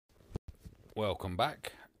Welcome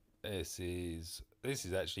back. This is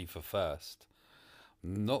actually for first.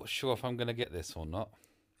 Not sure if I'm going to get this or not.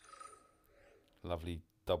 Lovely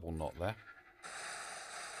double knot there.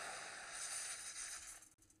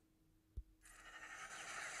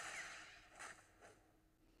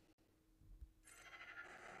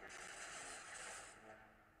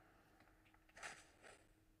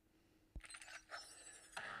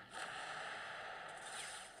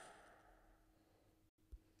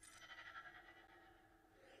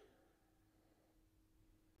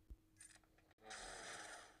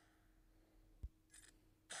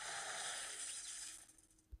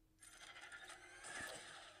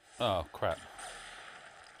 Oh crap.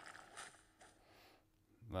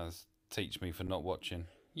 That's teach me for not watching.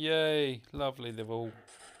 Yay, lovely, they've all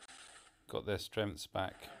got their strengths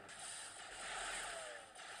back.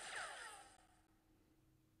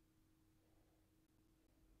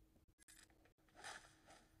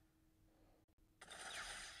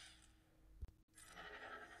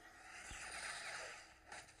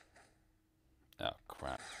 Oh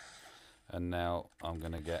crap. And now I'm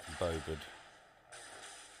going to get Bobered.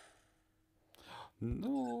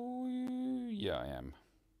 No, yeah I am.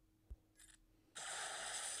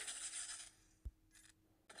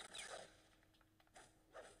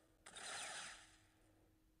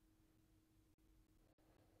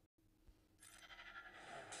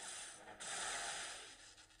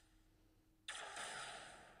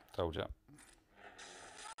 Told ya.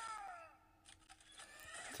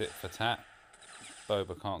 Tit for tat.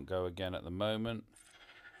 Boba can't go again at the moment.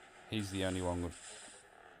 He's the only one with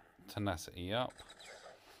tenacity up.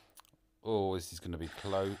 Oh, this is going to be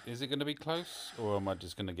close. Is it going to be close? Or am I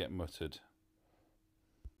just going to get muttered?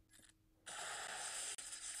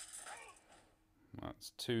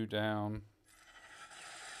 That's 2 down.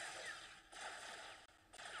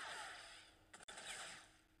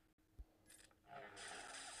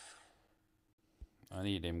 I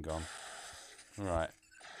need him gone. Right.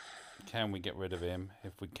 Can we get rid of him?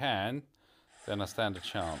 If we can, then I stand a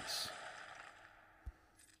chance.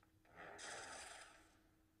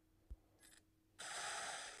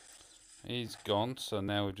 He's gone, so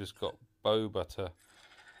now we've just got Boba to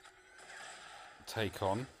take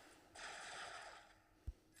on.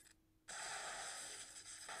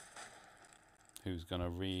 Who's going to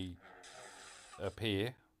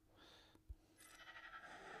reappear.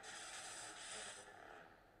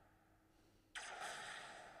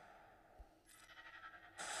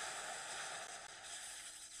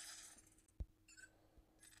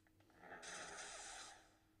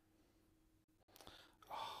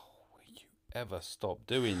 Ever stop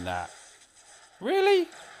doing that? Really?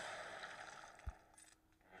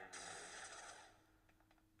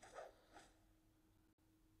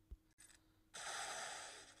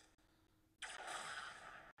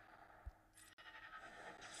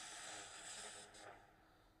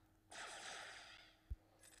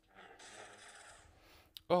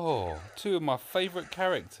 Oh, two of my favourite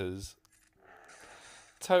characters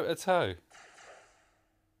toe to toe.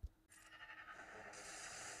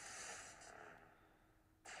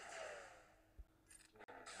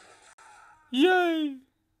 Yay!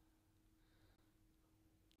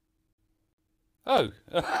 Oh.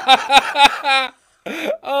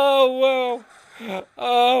 Oh, well.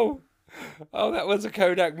 Oh. Oh, that was a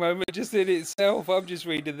Kodak moment just in itself. I'm just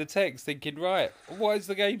reading the text thinking, right, why is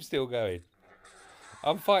the game still going?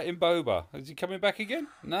 I'm fighting Boba. Is he coming back again?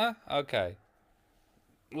 No? Okay.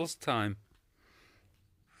 What's time?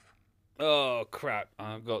 Oh, crap.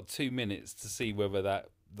 I've got 2 minutes to see whether that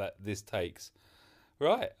this takes.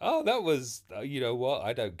 Right. Oh, that was, you know what?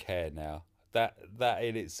 I don't care now. That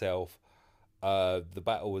in itself, the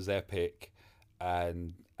battle was epic,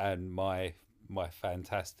 and my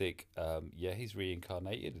fantastic, yeah, he's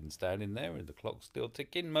reincarnated and standing there, and the clock's still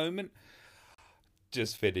ticking moment.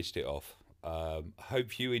 Just finished it off.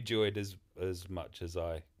 Hope you enjoyed as much as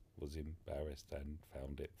I was embarrassed and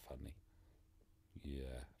found it funny.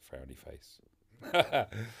 Yeah, frowny face.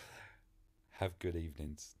 Have good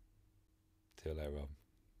evenings. Till our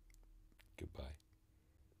Goodbye.